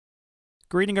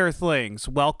Greeting Earthlings,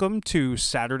 welcome to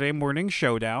Saturday Morning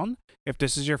Showdown. If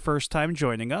this is your first time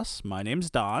joining us, my name's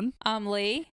Don. I'm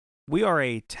Lee. We are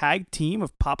a tag team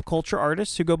of pop culture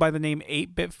artists who go by the name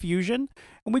 8-Bit Fusion,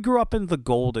 and we grew up in the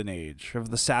golden age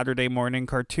of the Saturday morning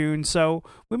cartoon, so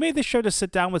we made this show to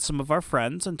sit down with some of our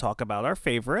friends and talk about our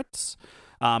favorites.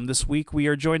 This week we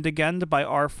are joined again by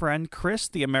our friend Chris,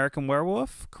 the American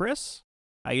Werewolf. Chris,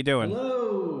 how you doing?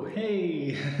 Hello,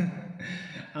 hey.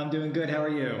 I'm doing good. How are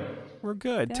you? We're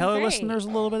good. Doing Tell our great. listeners a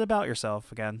little bit about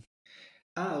yourself again.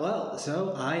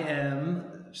 So I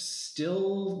am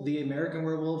still the American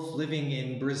Werewolf living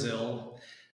in Brazil.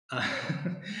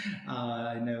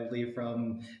 I know Lee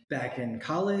from back in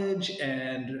college,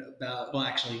 and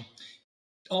actually,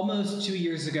 almost 2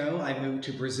 years ago, I moved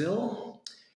to Brazil.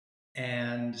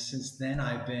 And since then,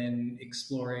 I've been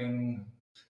exploring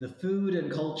the food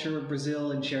and culture of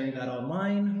Brazil and sharing that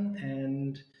online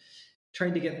and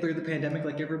trying to get through the pandemic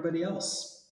like everybody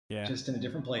else. Yeah. Just in a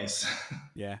different place.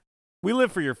 Yeah. We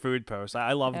live for your food posts.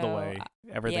 I love the Oh, way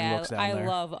everything yeah, looks down I there.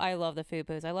 love the food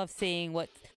posts. I love seeing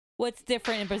what's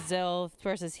different in Brazil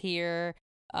versus here.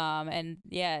 And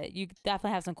yeah, you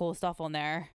definitely have some cool stuff on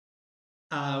there.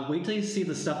 Wait till you see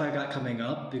the stuff I got coming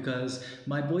up, because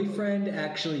my boyfriend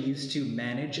actually used to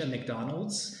manage a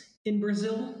McDonald's in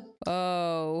Brazil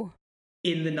Oh,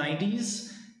 in the 90s.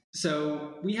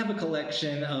 So we have a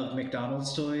collection of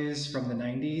McDonald's toys from the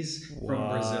 90s from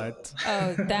Brazil. What?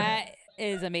 oh, that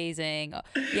is amazing.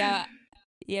 Yeah,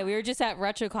 yeah, we were just at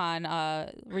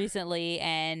RetroCon recently,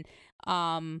 and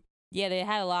yeah, they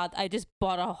had a lot. I just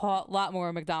bought a lot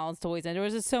more McDonald's toys, and there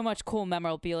was just so much cool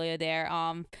memorabilia there.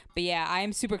 But yeah, I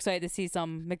am super excited to see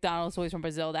some McDonald's toys from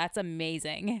Brazil. That's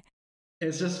amazing.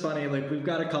 It's just funny, like we've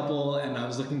got a couple, and I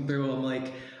was looking through, I'm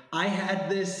like, I had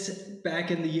this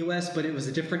back in the US, but it was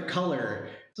a different color.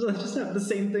 So I just have the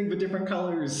same thing but different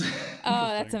colors. Oh,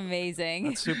 that's amazing.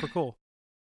 That's super cool.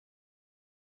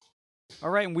 All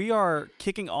right, and we are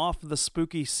kicking off the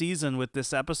spooky season with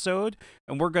this episode,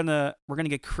 and we're gonna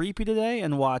get creepy today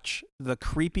and watch the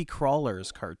Creepy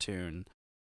Crawlers cartoon.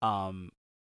 I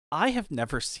have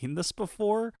never seen this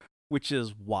before, which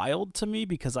is wild to me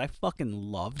because I fucking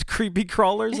loved Creepy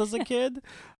Crawlers as a kid.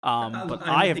 But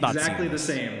I have not seen exactly the this.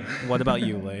 same. What about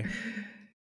you, Lee?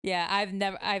 Yeah, I've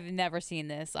never seen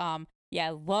this.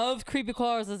 Yeah, loved Creepy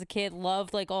Crawlers as a kid.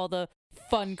 Loved like all the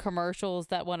fun commercials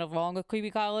that went along with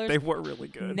Creepy Crawlers. They were really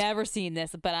good. Never seen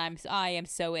this, but I am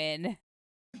so in.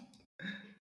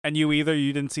 And you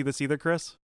didn't see this either,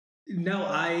 Chris? No,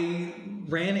 I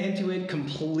ran into it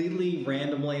completely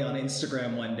randomly on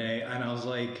Instagram one day, and I was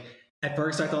like, at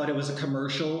first I thought it was a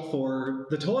commercial for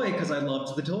the toy because I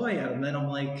loved the toy, and then I'm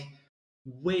like,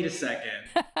 wait a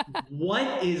second,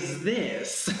 what is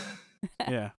this?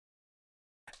 Yeah.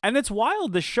 And it's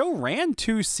wild. The show ran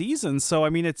 2 seasons, so I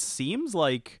mean, it seems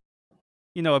like,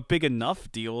 a big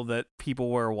enough deal that people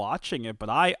were watching it. But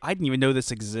I didn't even know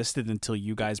this existed until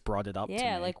you guys brought it up to me.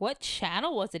 Yeah, like what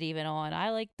channel was it even on?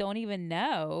 I don't even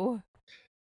know.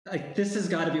 Like, this has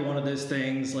got to be one of those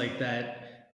things like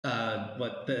that,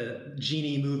 the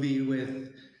Genie movie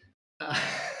with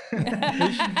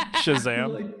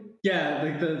Shazam.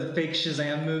 Like the fake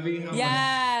Shazam movie. I'm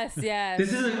Yes, like, yes.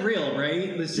 this isn't real,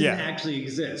 right? This didn't Yeah. actually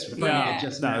exist. We're Yeah. finding it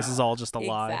just No, now. this is all just a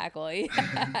lie. Exactly.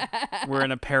 We're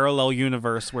in a parallel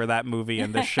universe where that movie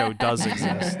and this show does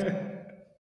exist.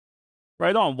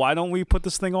 Right on. Why don't we put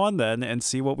this thing on then and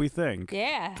see what we think?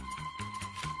 Yeah.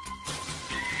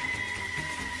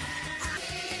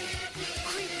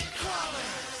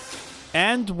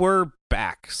 And we're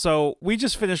back. So we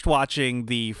just finished watching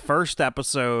the first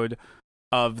episode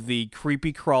of the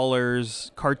Creepy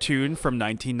Crawlers cartoon from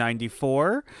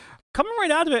 1994. Coming right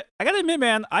out of it, I gotta admit,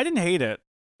 man, I didn't hate it.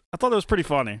 I thought it was pretty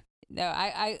funny. No,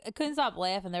 I couldn't stop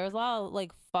laughing. There was a lot of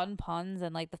like fun puns,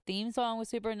 and like the theme song was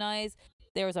super nice.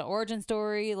 There was an origin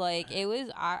story. Like it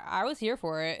was, I was here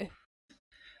for it.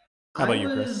 How about you,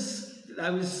 Chris? I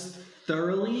was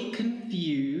thoroughly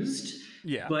confused,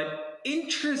 Yeah. but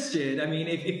interested. I mean,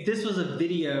 if this was a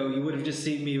video, you would have just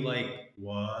seen me like,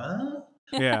 what?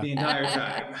 Yeah. The entire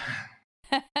time.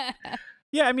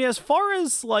 Yeah, I mean, as far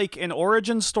as like an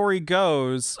origin story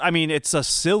goes, I mean, it's a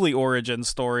silly origin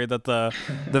story that the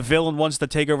villain wants to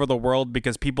take over the world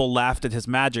because people laughed at his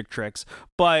magic tricks.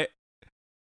 But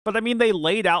I mean, they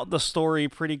laid out the story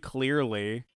pretty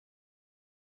clearly.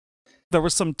 There were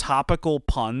some topical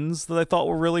puns that I thought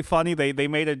were really funny.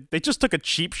 They just took a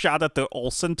cheap shot at the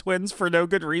Olsen twins for no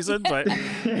good reason, but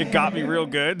it got me real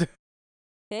good.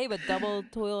 Hey, but Double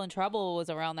Toil and Trouble was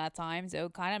around that time, so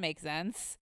it kind of makes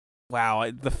sense.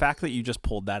 Wow, the fact that you just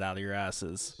pulled that out of your ass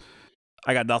is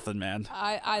I got nothing, man.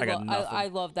 I got nothing. I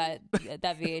love that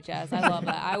VHS. I love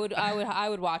that. I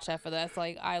would watch that for this.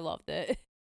 Like I loved it.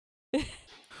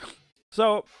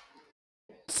 So,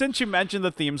 since you mentioned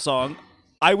the theme song,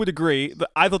 I would agree.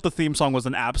 I thought the theme song was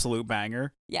an absolute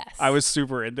banger. Yes. I was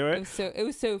super into it. It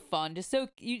was so fun. Just so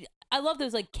I love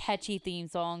those like catchy theme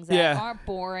songs that aren't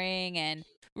boring and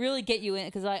really get you in,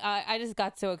 because I just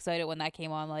got so excited when that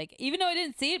came on. Like, even though I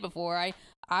didn't see it before,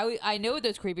 I know what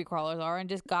those creepy crawlers are, and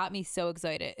just got me so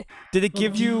excited. Did it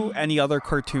give you any other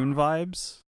cartoon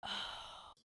vibes?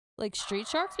 Like Street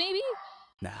Sharks, maybe?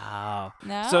 No.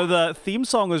 No. So the theme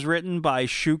song was written by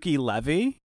Shuki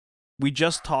Levy. We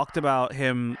just talked about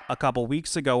him a couple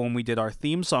weeks ago when we did our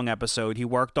theme song episode. He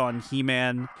worked on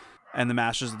He-Man and the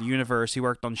Masters of the Universe. He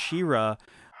worked on She-Ra.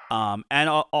 And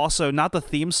also, not the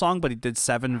theme song, but he did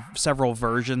several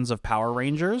versions of Power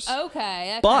Rangers. Okay,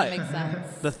 that But kind of makes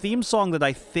sense. the theme song that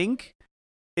I think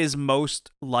is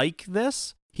most like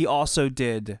this, he also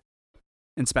did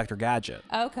Inspector Gadget.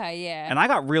 Okay, yeah. And I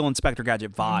got real Inspector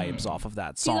Gadget vibes off of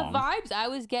that See, song. the vibes I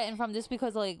was getting from just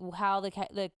because like how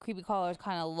the creepy crawlers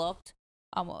kind of looked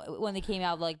when they came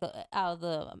out of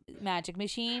the magic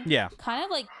machine. Yeah. Kind of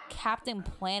like Captain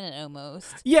Planet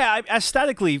almost. Yeah,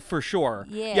 aesthetically for sure.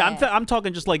 Yeah. I'm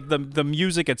talking just like the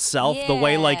music itself, the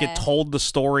way like it told the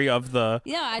story of the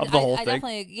Yeah, of the whole I thing.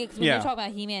 definitely, cause when you were talking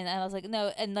about He-Man, and I was like,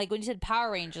 no, and like when you said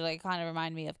Power Rangers, like kind of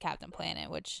reminded me of Captain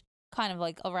Planet, which kind of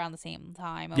like around the same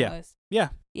time almost. Yeah.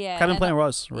 Yeah. Captain Planet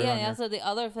was. Right Yeah, and also the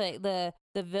other thing, the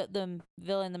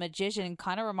villain, the magician,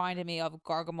 kind of reminded me of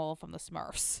Gargamel from the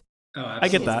Smurfs. Oh, I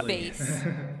get that. Face.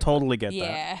 Totally get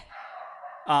that.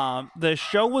 Yeah. The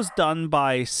show was done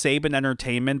by Saban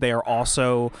Entertainment. They are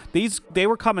also they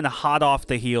were coming hot off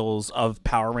the heels of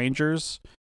Power Rangers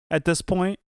at this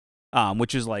point,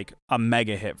 which is like a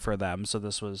mega hit for them. So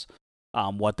this was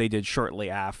what they did shortly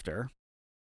after.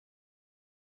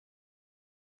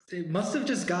 It must have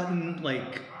just gotten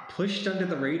like pushed under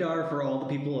the radar for all the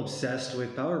people obsessed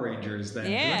with Power Rangers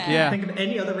then. Yeah. I can't think of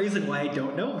any other reason why I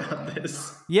don't know about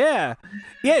this. Yeah,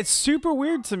 it's super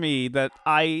weird to me that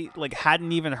I like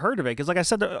hadn't even heard of it, because like I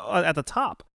said at the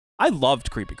top, I loved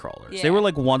creepy crawlers. Yeah. They were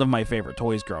like one of my favorite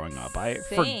toys growing up. I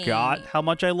Same. forgot how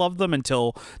much I loved them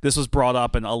until this was brought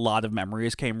up and a lot of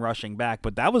memories came rushing back,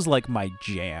 but that was like my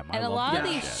jam. And I a loved lot of that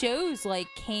these shit. shows like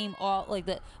came off like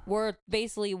that were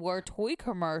toy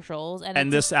commercials, and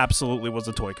And it's this absolutely was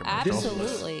a toy commercial.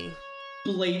 absolutely.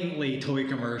 Blatantly toy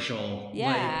commercial.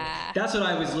 Yeah. Like, that's what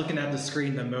I was looking at the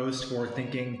screen the most for,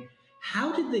 thinking,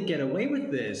 how did they get away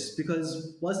with this?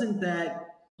 Because wasn't that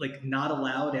like not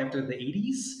allowed after the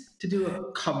 80s to do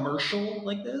a commercial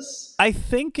like this? I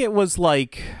think it was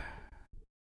right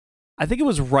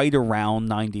around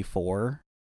 94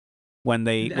 when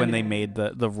they made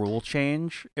the rule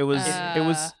change. It was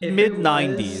If mid it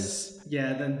 90s. was,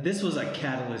 yeah, then this was a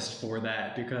catalyst for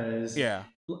that, because Yeah.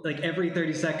 like every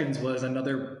 30 seconds was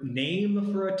another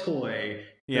name for a toy.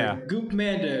 Yeah. The Goop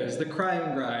Mandos, the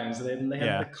Crime Grimes, and then they had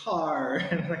Yeah. the car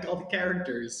and like all the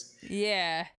characters.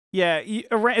 Yeah. Yeah,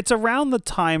 it's around the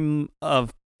time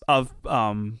of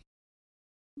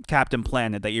Captain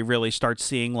Planet that you really start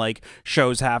seeing like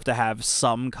shows have to have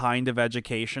some kind of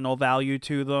educational value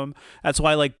to them. That's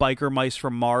why like Biker Mice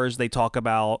from Mars, they talk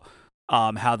about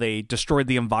how they destroyed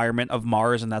the environment of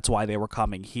Mars and that's why they were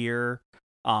coming here.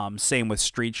 Same with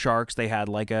Street Sharks, they had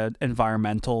like a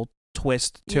environmental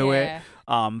twist to it.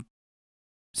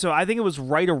 So I think it was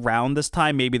right around this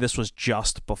time. Maybe this was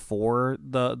just before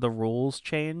the rules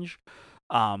change.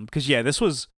 Because this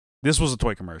was a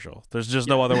toy commercial. There's just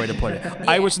no other way to put it.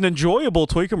 Yeah. It was an enjoyable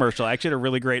toy commercial. I actually had a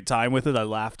really great time with it. I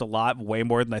laughed a lot, way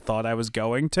more than I thought I was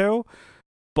going to.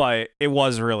 But it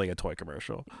was really a toy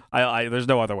commercial. There's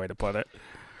no other way to put it.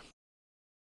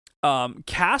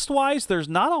 Cast wise, there's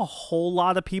not a whole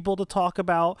lot of people to talk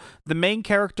about. The main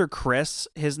character, Chris,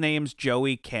 his name's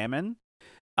Joey Kamen.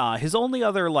 His only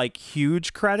other like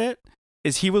huge credit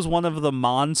is he was one of the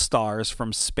Monstars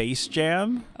from Space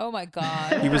Jam. Oh my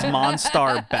god. He was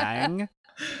Monstar Bang,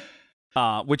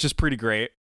 which is pretty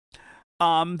great.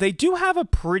 They do have a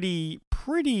pretty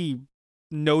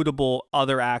notable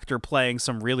other actor playing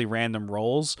some really random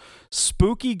roles.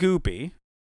 Spooky Goopy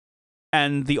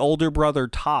and the older brother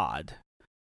Todd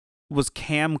was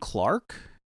Cam Clark.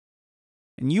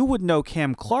 And you would know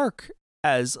Cam Clark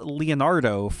as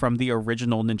Leonardo from the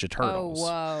original Ninja Turtles.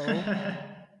 Oh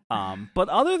whoa. But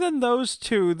other than those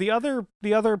two, the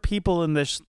other people in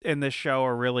this show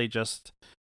are really just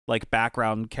like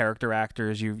background character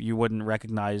actors. You wouldn't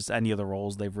recognize any of the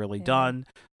roles they've really done.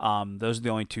 Those are the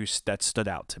only two that stood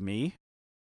out to me.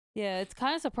 Yeah, it's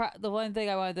kind of the one thing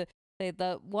I wanted to say,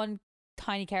 the one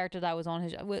tiny character that was on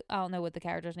his. I don't know what the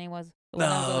character's name was. The one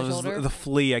that was on No, his it shoulder. was the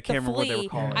flea. I can't remember what they were Flea.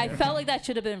 calling I it. felt like that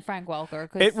should have been Frank Welker.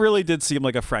 'Cause, It really did seem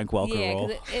like a Frank Welker yeah, role.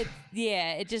 'cause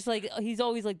it just like he's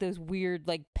always like those weird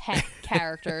like pet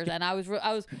characters, and I was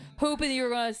hoping you were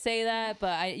gonna say that,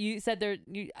 but you said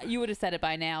you would have said it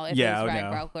by now if it was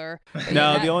Frank Welker. But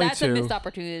No, yeah, the only that's two. a missed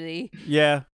opportunity.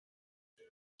 Yeah.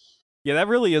 Yeah, that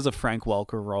really is a Frank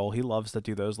Welker role. He loves to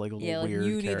do those like little Yeah, like weird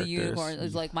Uni characters. the Unicorn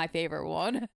is like my favorite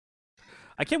one.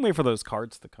 I can't wait for those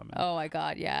cards to come in. Oh my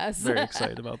god, yes. Very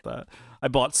excited about that. I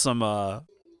bought some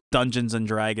Dungeons and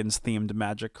Dragons themed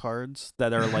Magic cards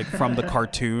that are like from the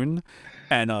cartoon,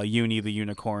 and Uni the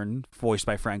Unicorn, voiced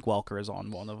by Frank Welker, is on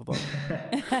one of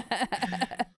them.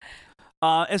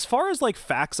 As far as like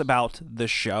facts about the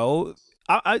show,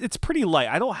 it's pretty light.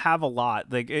 I don't have a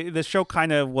lot. Like the show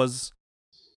kind of was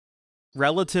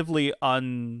relatively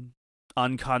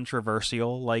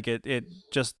uncontroversial. Like it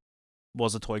just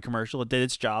was a toy commercial. It did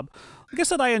its job. Like I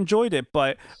said, I enjoyed it,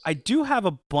 but I do have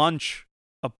a bunch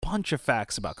of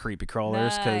facts about creepy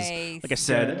crawlers because, Nice. like I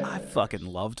said, Good. I fucking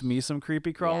loved me some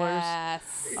creepy crawlers.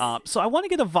 Yes. So I want to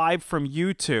get a vibe from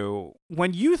you two.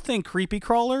 When you think creepy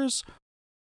crawlers,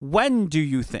 when do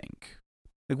you think?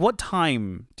 Like, what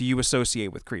time do you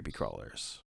associate with creepy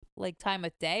crawlers? Like time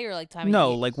of day or like time of No,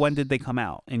 year? like when did they come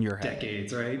out in your head?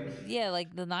 Decades, right? Yeah,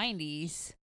 like the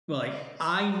 90s. Well, like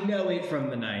I know it from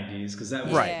the 90s because that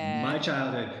was Right. my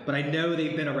childhood, but I know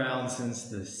they've been around since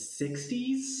the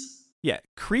 60s. Yeah,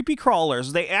 creepy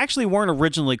crawlers. They actually weren't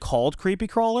originally called creepy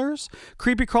crawlers.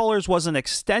 Creepy crawlers was an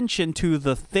extension to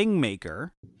the Thing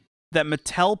Maker that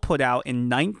Mattel put out in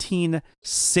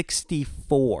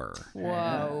 1964.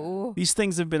 Whoa. These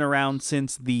things have been around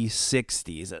since the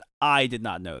 60s. And I did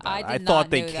not know that. I did thought not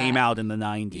they know came that. out in the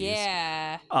 90s.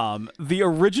 Yeah. The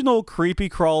original creepy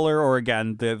crawler, or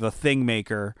again, the Thing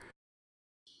Maker,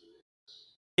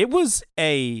 it was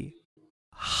a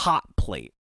hot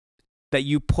plate that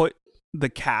you put the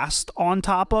cast on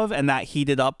top of, and that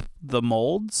heated up the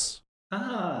molds.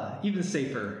 Ah, even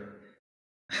safer.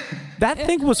 That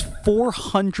thing was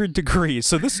 400 degrees.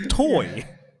 So this toy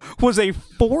was a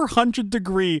 400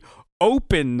 degree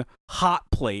open hot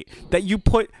plate that you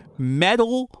put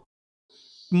metal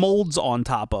molds on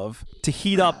top of to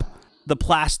heat up the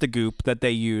plastic goop that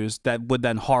they used that would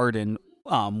then harden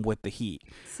with the heat.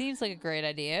 Seems like a great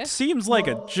idea. Seems like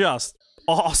a just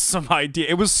awesome idea.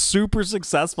 It was super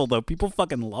successful though. People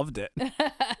fucking loved it.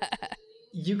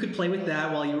 You could play with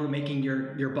that while you were making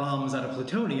your bombs out of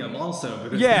plutonium also.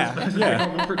 Because Yeah, it was yeah.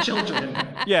 available for children.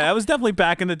 Yeah, that was definitely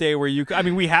back in the day where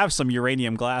we have some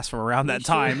uranium glass from around that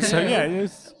time. So yeah, it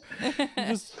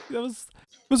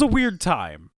was a weird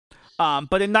time.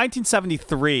 But in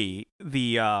 1973,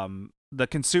 the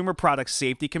Consumer Product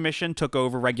Safety Commission took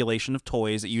over regulation of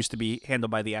toys that used to be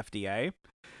handled by the FDA.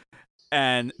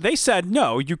 And they said,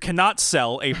 no, you cannot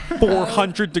sell a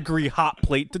 400 degree hot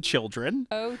plate to children.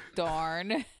 Oh,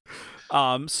 darn.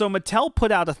 So Mattel put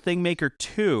out a Thing Maker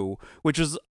 2, which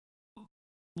was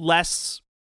less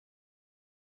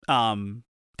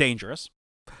dangerous,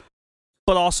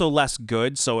 but also less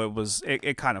good. So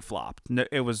it kind of flopped.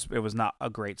 It was not a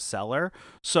great seller.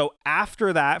 So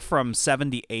after that, from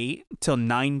 78 till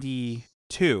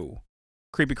 92,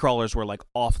 creepy crawlers were like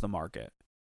off the market.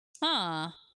 Huh.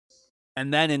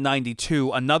 And then in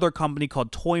 92, another company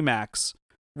called Toymax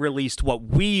released what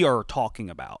we are talking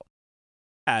about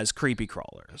as creepy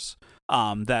crawlers.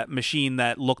 That machine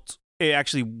that it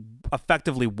actually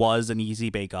effectively was an Easy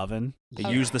Bake Oven. They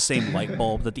used the same light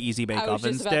bulb that the Easy Bake I was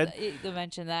Ovens just about did. to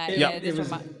mention that. It, Yeah, it this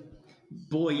was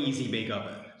boy easy bake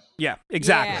oven. Yeah,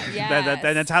 exactly. Yeah, yes.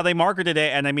 And that's how they marketed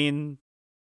it. And I mean,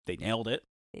 they nailed it.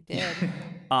 they did.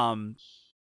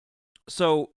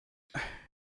 So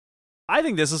I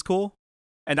think this is cool.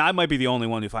 And I might be the only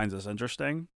one who finds this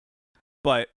interesting.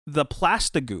 But the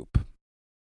Plastigoop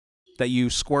that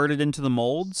you squirted into the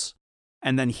molds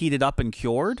and then heated up and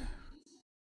cured,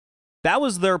 that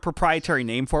was their proprietary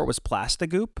name for it, was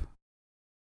Plastigoop.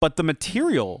 But the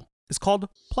material is called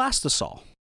Plastisol.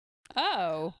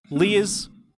 Oh. Lee is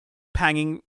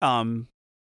hanging, the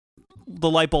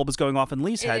light bulb is going off in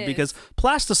Lee's head because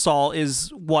Plastisol is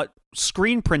what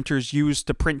screen printers use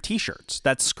to print t-shirts.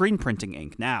 That's screen printing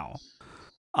ink now.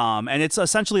 And it's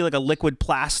essentially like a liquid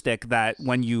plastic that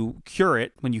when you cure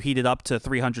it, when you heat it up to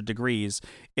 300 degrees,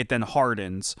 it then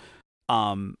hardens.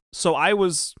 So I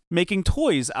was making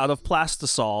toys out of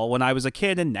Plastisol when I was a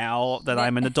kid, and now that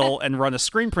I'm an adult and run a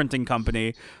screen printing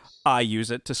company, I use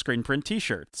it to screen print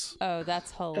t-shirts. Oh,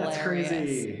 that's hilarious. That's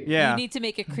crazy. Yeah. You need to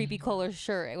make a creepy color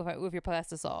shirt with your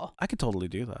Plastisol. I could totally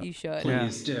do that. You should. Yeah.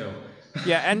 Please do.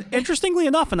 Yeah, and interestingly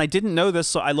enough, and I didn't know this,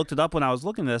 so I looked it up when I was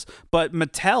looking at this, but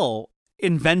Mattel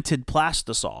invented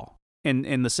plastisol in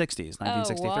the 60s,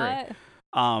 1963.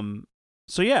 Oh, what?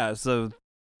 So yeah, so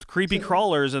creepy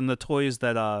crawlers and the toys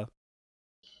that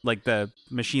like the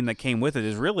machine that came with it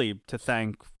is really to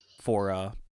thank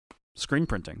for screen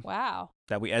printing. Wow.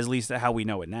 That we, at least how we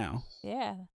know it now.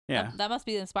 Yeah. Yeah. That must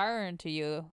be inspiring to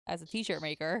you as a t-shirt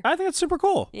maker. I think it's super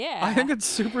cool. Yeah. I think it's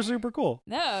super, super cool.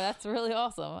 No, that's really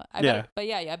awesome. Yeah.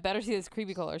 I better see this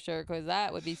creepy crawler shirt because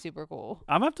that would be super cool.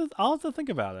 I'll have to think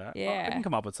about it. Yeah. I can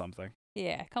come up with something.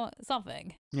 Yeah, come on,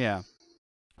 something. Yeah.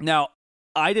 Now,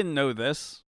 I didn't know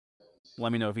this.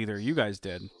 Let me know if either of you guys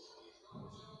did.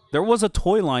 There was a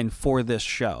toy line for this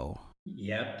show.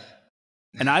 Yep.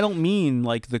 And I don't mean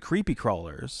like the creepy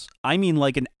crawlers. I mean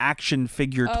like an action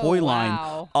figure toy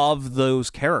line of those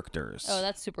characters. Oh,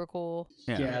 that's super cool.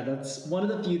 Yeah, that's one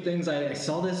of the few things I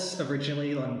saw this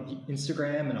originally on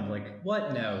Instagram, and I'm like,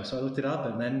 what? No. So I looked it up,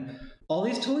 and then all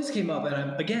these toys came up,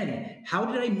 and again, how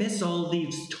did I miss all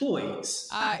these toys?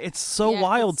 It's so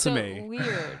wild it's to so me.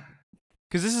 Weird.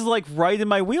 Because this is like right in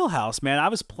my wheelhouse, man. I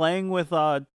was playing with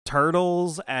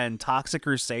Turtles and Toxic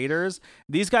Crusaders.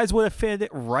 These guys would have fit it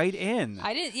right in.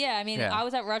 I did, yeah. I mean, I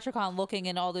was at RetroCon looking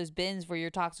in all those bins for your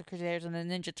Toxic Crusaders and the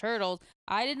Ninja Turtles.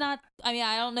 I did not. I mean,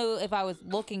 I don't know if I was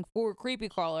looking for creepy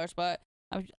crawlers, but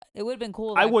it would have been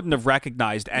cool. If I wouldn't have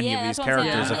recognized any of these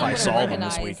characters if I saw them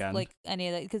this weekend. Like any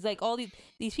of that, because like all these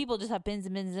people just have bins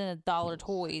and bins and dollar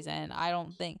toys, and I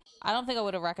don't think I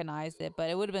would have recognized it, but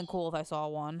it would have been cool if I saw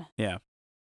one. Yeah.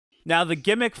 Now the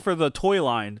gimmick for the toy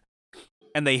line,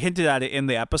 and they hinted at it in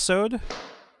the episode,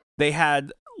 they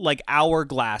had like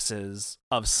hourglasses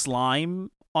of slime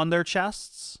on their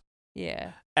chests.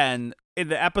 Yeah. And in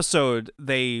the episode,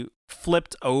 they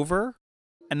flipped over,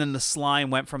 and then the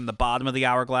slime went from the bottom of the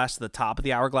hourglass to the top of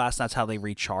the hourglass. That's how they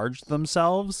recharged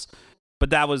themselves. But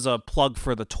that was a plug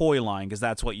for the toy line, because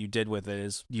that's what you did with it,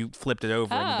 is you flipped it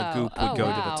over and the goop would go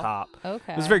to the top.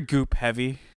 Okay. It was very goop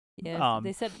heavy. Yeah,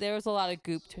 they said there was a lot of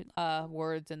goop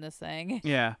words in this thing.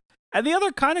 Yeah. And the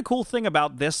other kind of cool thing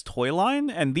about this toy line,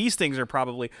 and these things are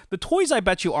probably, the toys I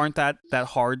bet you aren't that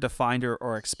hard to find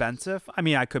or expensive. I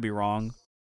mean, I could be wrong.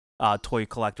 Toy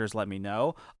collectors, let me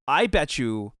know. I bet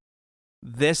you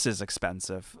this is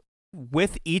expensive.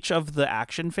 With each of the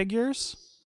action figures,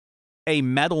 a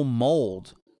metal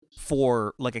mold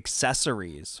for like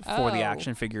accessories for the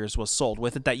action figures was sold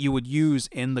with it that you would use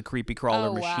in the creepy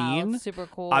crawler machine. Wow, super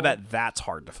cool. I bet that's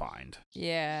hard to find.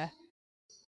 Yeah.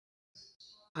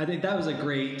 I think that was a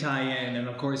great tie-in, and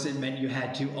of course, it meant you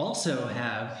had to also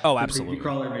have the creepy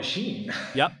crawler machine.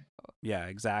 Yep. Yeah,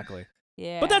 exactly.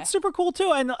 Yeah. But that's super cool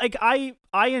too, and like I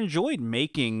enjoyed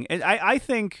making. And I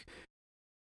think,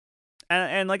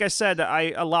 and like I said,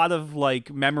 a lot of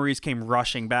like memories came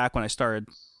rushing back when I started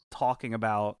talking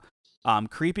about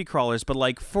creepy crawlers. But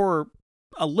like for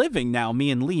a living now,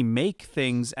 me and Lee make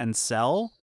things and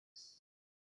sell.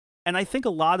 And I think a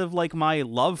lot of like my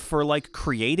love for like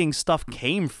creating stuff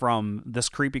came from this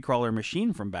creepy crawler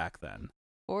machine from back then.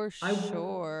 For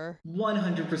sure. I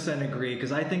 100% agree,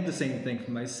 because I think the same thing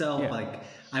for myself. Yeah. Like,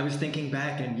 I was thinking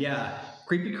back, and yeah,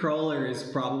 creepy crawler is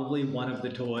probably one of the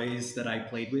toys that I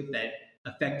played with that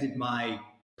affected my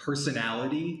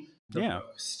personality the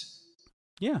most.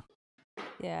 Yeah.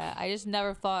 Yeah, I just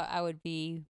never thought I would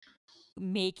be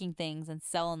making things and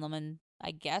selling them, and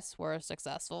I guess we're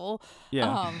successful.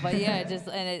 Yeah. But yeah,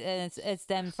 it's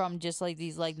stemmed from just like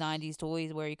these like 90s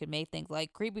toys where you could make things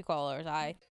like creepy crawlers.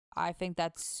 I think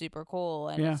that's super cool,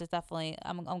 and it's just definitely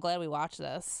I'm glad we watched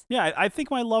this. Yeah, I think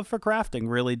my love for crafting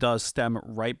really does stem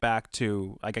right back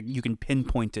to like you can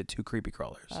pinpoint it to creepy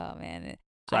crawlers. Oh man.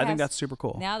 So I think that's super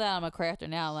cool. Now that I'm a crafter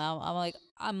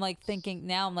I'm thinking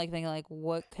like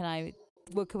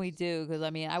what can we do? Because I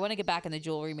mean, I want to get back into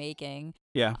jewelry making.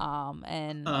 Yeah.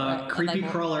 And creepy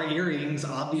crawler earrings,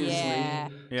 obviously.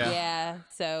 Yeah.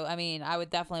 So I mean, I would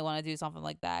definitely want to do something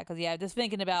like that. Because just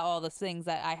thinking about all the things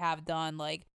that I have done,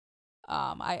 like,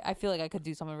 I feel like I could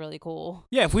do something really cool.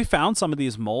 Yeah, if we found some of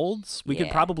these molds, we could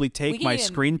probably take my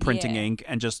screen printing ink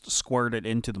and just squirt it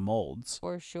into the molds.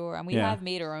 For sure. And we have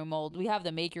made our own mold. We have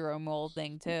the make your own mold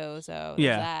thing too. So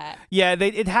yeah, that. Yeah,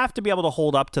 it'd have to be able to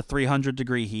hold up to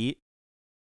 300-degree heat.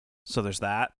 So there's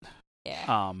that.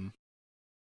 Yeah.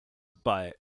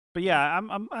 But yeah,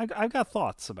 I've got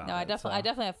thoughts about it. No, I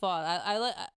definitely have thought.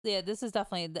 This is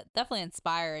definitely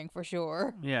inspiring for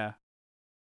sure. Yeah.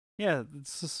 Yeah,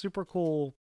 it's a super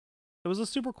cool. It was a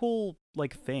super cool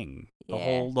like thing. The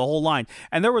whole line,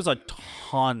 and there was a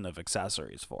ton of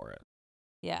accessories for it.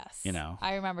 Yes. You know.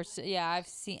 I remember. Yeah,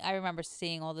 I remember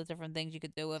seeing all the different things you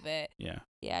could do with it. Yeah.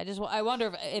 Yeah. I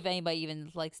wonder if anybody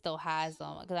even like still has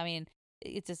them, because I mean,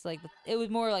 it's just like it was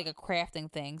more like a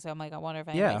crafting thing. So I'm like, I wonder if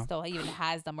anybody Yeah. still even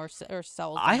has them or sells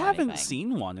them. I or haven't anything.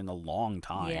 seen one in a long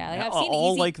time. Yeah, like, I've seen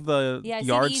all Easy- like the yeah, I've seen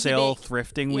yard Easy sale Bake-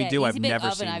 thrifting we yeah, do. I've Easy Bake never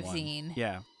Oven seen I've one. seen.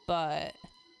 Yeah. But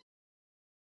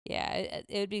yeah,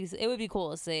 it would be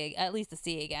cool to see, at least to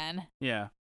see again. Yeah.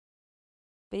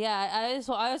 But yeah,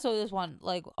 I also just want,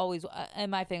 like, always,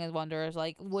 and my thing is wonder is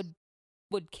like, would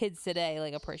kids today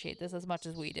like appreciate this as much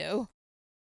as we do?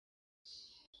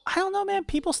 I don't know, man.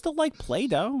 People still like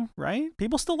Play-Doh, right?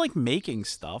 People still like making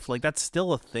stuff. Like that's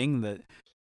still a thing that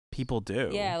people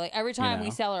do. Yeah, like every time know?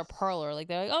 we sell our perler, like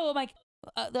they're like, oh,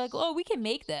 they're like, oh, we can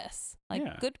make this. Like,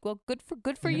 Yeah.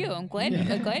 good for you. I'm glad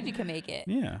you can make it.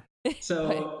 Yeah.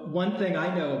 So one thing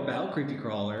I know about Creepy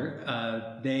Crawler,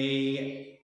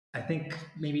 they, I think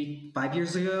maybe 5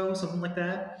 years ago, something like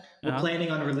that, were planning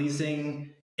on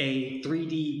releasing a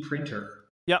 3D printer.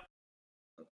 Yep.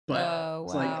 But Oh,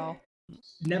 it's wow. like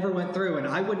never went through, and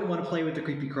I wouldn't want to play with the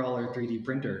Creepy Crawler 3D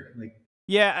printer. Like,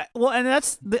 Yeah, well, and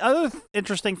that's the other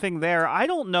interesting thing there. I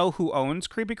don't know who owns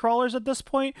Creepy Crawlers at this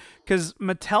point because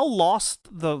Mattel lost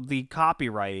the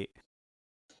copyright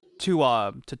to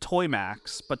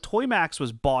Toymax, but Toymax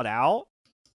was bought out.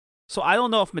 So I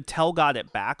don't know if Mattel got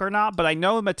it back or not, but I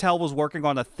know Mattel was working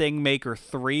on a Thing Maker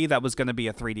 3 that was going to be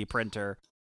a 3D printer,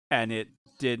 and it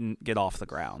didn't get off the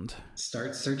ground.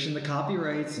 start searching the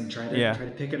copyrights and try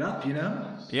to pick it up.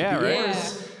 Yeah, Could be right.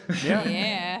 yours. Yeah.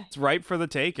 Yeah. It's ripe for the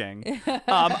taking.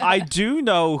 I do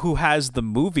know who has the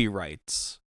movie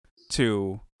rights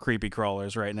to Creepy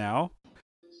Crawlers right now.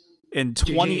 In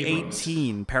J.J.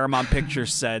 2018, Paramount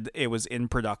Pictures said it was in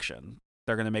production.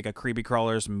 They're going to make a Creepy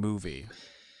Crawlers movie.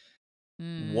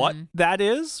 What that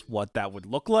is, what that would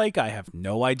look like, I have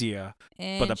no idea.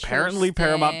 But apparently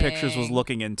Paramount Pictures was Interesting.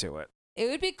 looking into it. It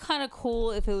would be kind of cool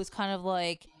if it was kind of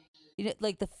like,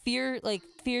 like the Fear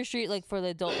Street, like for the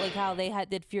adult, like how they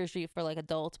did Fear Street for like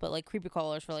adults, but like Creepy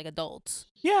Crawlers for like adults.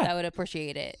 Yeah. That would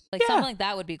appreciate it. Like Yeah. something like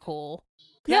that would be cool.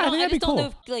 'Cause Yeah, I think that'd be just don't know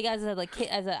cool. if, like, as I said,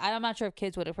 like, I'm not sure if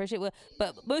kids would appreciate it,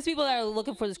 but most people that are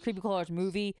looking for this Creepy Crawlers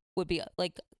movie would be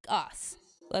like us,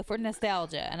 like for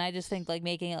nostalgia. And I just think like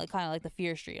making it like kind of like the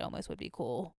Fear Street almost would be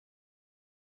cool.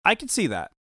 I could see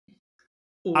that.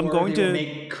 Or I'm going they will to-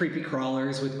 make Creepy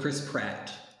Crawlers with Chris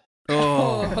Pratt.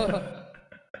 Oh.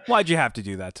 Why'd you have to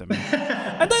do that to me?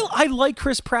 And I like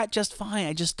Chris Pratt just fine.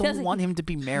 I just don't Doesn't- want him to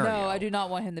be Mario. No, I do not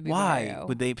want him to be Why Mario.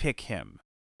 would they pick him?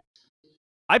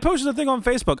 I posted a thing on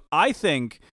Facebook. I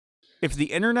think if the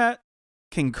internet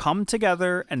can come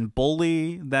together and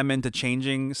bully them into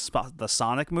changing the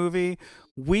Sonic movie,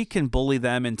 we can bully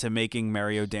them into making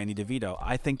Mario Danny DeVito.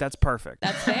 I think that's perfect.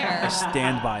 That's fair. I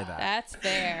stand by that. That's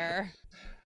fair.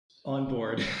 On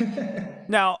board.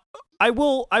 Now, I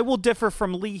will differ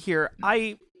from Lee here.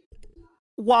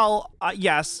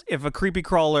 Yes, if a creepy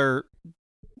crawler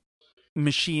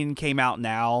machine came out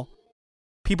now,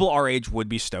 people our age would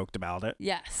be stoked about it.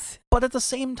 Yes. But at the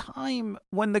same time,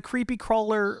 when the Creepy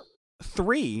Crawler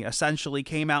 3 essentially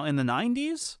came out in the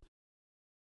 90s,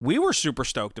 we were super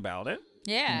stoked about it.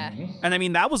 Yeah. Mhm. And I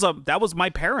mean, that was my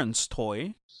parents'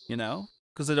 toy,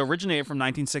 because it originated from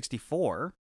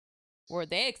 1964. Were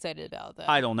they excited about that?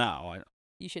 I don't know.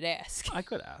 You should ask. I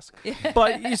could ask.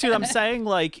 But you see what I'm saying?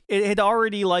 Like, it had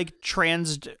already like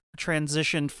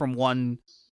transitioned from one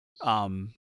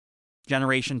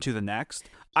generation to the next.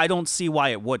 I don't see why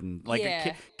it wouldn't. Like,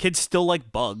 Yeah. kids still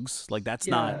like bugs. Like, that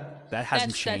hasn't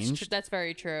That's changed. that's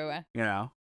very true.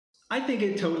 I think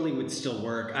it totally would still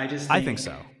work. I think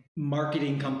so.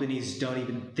 Marketing companies don't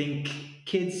even think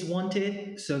kids want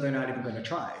it, so they're not even going to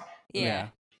try. Yeah.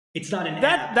 It's not an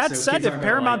That app. so said, kids if aren't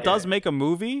gonna Paramount like does it. make a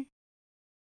movie,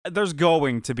 there's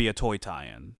going to be a toy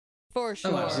tie-in. For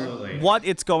sure. Oh, absolutely. What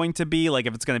it's going to be, like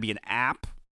if it's going to be an app,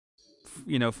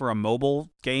 for a mobile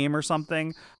game or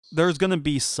something, there's going to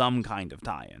be some kind of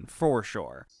tie-in for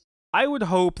sure. I would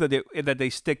hope that they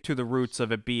stick to the roots of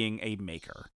it being a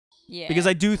maker. Yeah. Because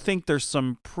I do think there's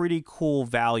some pretty cool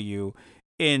value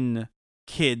in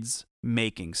kids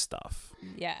making stuff,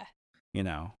 Yeah.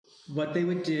 What they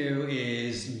would do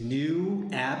is new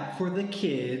app for the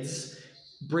kids,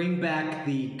 bring back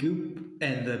the Goop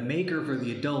and the Maker for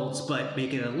the adults, but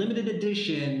make it a limited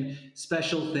edition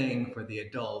special thing for the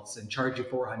adults and charge you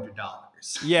 $400.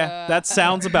 Yeah, that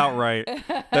sounds about right.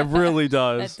 That really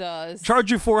does. That does. Charge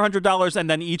you $400, and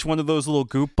then each one of those little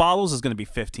Goop bottles is going to be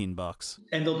 $15.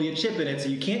 And there'll be a chip in it, so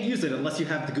you can't use it unless you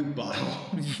have the Goop bottle.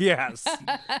 Yes,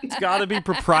 it's got to be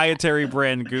proprietary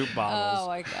brand Goop Oh bottles.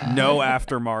 my god. No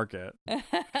aftermarket.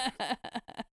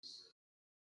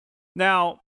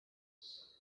 Now,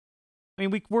 I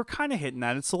mean, we're kind of hitting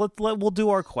at it, so we'll do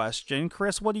our question.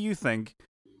 Chris, what do you think?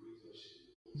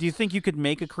 Do you think you could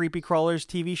make a Creepy Crawlers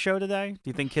TV show today? Do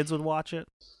you think kids would watch it?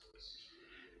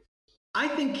 I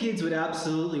think kids would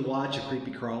absolutely watch a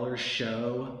Creepy Crawlers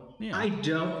show. Yeah. I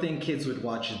don't think kids would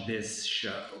watch this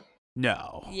show.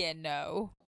 No. Yeah,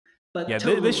 no. But Yeah,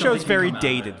 totally this show's something very could come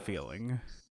out of dated it. feeling.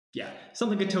 Yeah,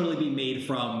 something could totally be made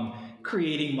from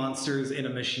creating monsters in a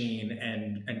machine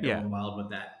and going Yeah. wild with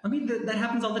that. I mean, that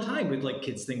happens all the time with like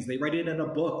kids' things. They write it in a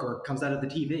book or it comes out of the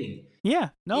TV. Yeah,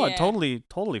 no, it Yeah.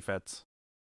 totally fits.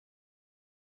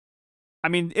 I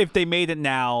mean, if they made it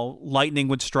now, lightning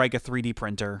would strike a 3D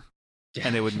printer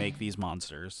and they would make these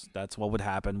monsters. That's what would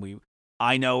happen.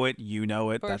 I know it, you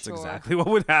know it. For That's sure. exactly what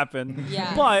would happen.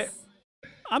 Yeah. But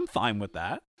I'm fine with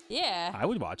that. Yeah, I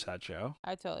would watch that show.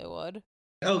 I totally would.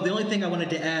 Oh, the only thing I wanted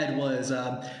to add was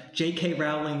J.K.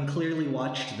 Rowling clearly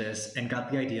watched this and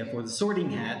got the idea for the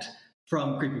Sorting Hat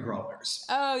from Creepy Crawlers.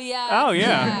 Oh, yeah. Oh,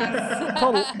 yeah.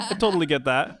 I totally get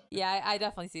that. Yeah, I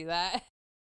definitely see that.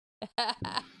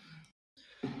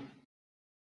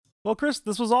 Well, Chris,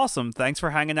 this was awesome. Thanks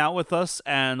for hanging out with us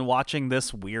and watching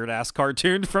this weird-ass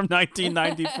cartoon from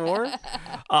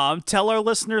 1994. Tell our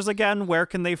listeners again, where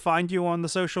can they find you on the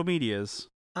social medias?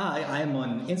 I am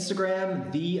on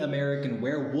Instagram, The American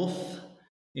Werewolf.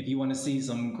 If you want to see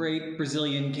some great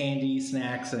Brazilian candy,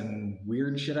 snacks, and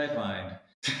weird shit I find.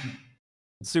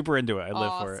 Super into it. I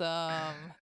live for it. Awesome.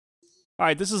 All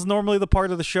right, this is normally the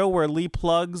part of the show where Lee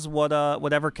plugs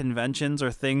whatever conventions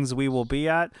or things we will be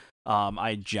at.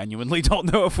 I genuinely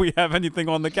don't know if we have anything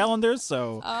on the calendar,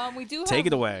 so We do take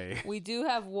it away. We do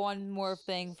have one more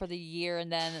thing for the year,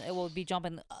 and then it will be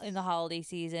jumping in the holiday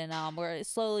season. We're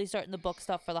slowly starting to book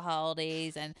stuff for the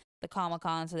holidays and the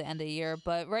Comic-Cons to the end of the year.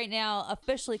 But right now,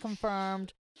 officially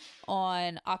confirmed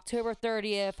on October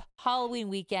 30th, Halloween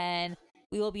weekend,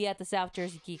 we will be at the South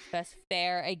Jersey Geek Fest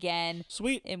Fair again.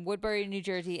 Sweet. In Woodbury, New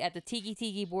Jersey, at the Tiki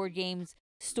Tiki Board Games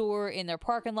store in their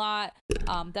parking lot.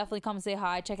 Definitely come say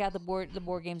hi. Check out the board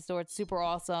game store. It's super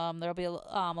awesome. There'll be a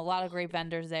lot of great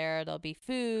vendors there. There'll be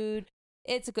food.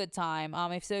 It's a good time.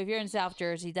 If you're in South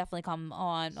Jersey, definitely come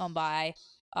on by.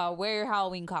 Wear your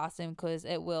Halloween costume because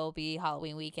it will be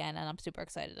Halloween weekend, and I'm super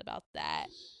excited about that.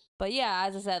 But yeah,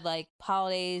 as I said, like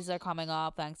holidays are coming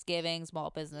up. Thanksgiving,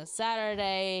 Small Business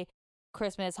Saturday,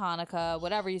 Christmas, Hanukkah,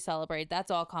 whatever you celebrate,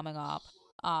 that's all coming up.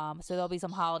 So there'll be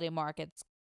some holiday markets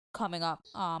coming up.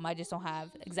 I just don't have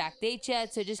exact dates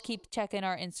yet, so just keep checking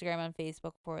our Instagram and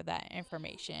Facebook for that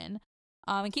information.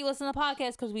 And keep listening to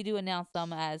podcasts because we do announce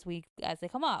them as they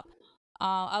come up.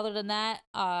 Other than that,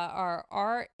 our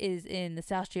art is in the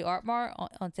South Street Art Mart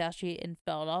on South Street in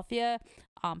Philadelphia.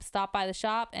 Stop by the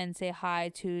shop and say hi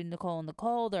to Nicole and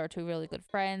Nicole. They're two really good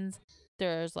friends.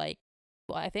 There's I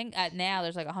think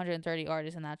there's 130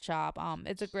 artists in that shop.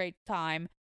 It's a great time.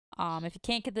 If you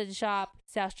can't get to the shop,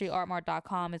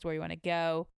 SouthStreetArtMart.com is where you want to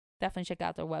go. Definitely check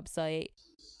out their website.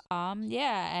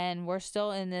 And we're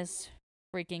still in this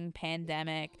freaking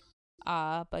pandemic.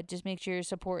 But just make sure you're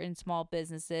supporting small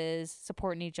businesses,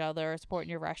 supporting each other, supporting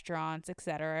your restaurants,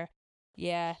 etc.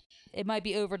 Yeah, it might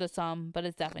be over to some, but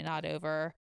it's definitely not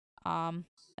over.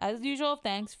 As usual,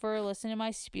 thanks for listening to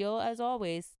my spiel as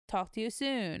always. Talk to you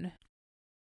soon.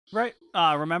 Right.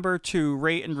 Remember to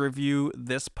rate and review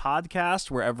this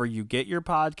podcast wherever you get your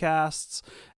podcasts,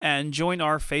 and join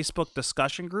our Facebook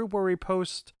discussion group where we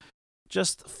post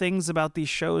just things about these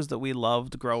shows that we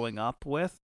loved growing up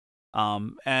with.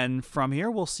 And from here,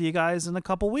 we'll see you guys in a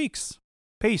couple weeks.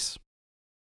 Peace.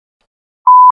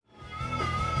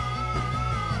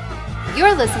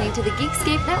 You're listening to the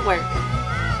Geekscape Network.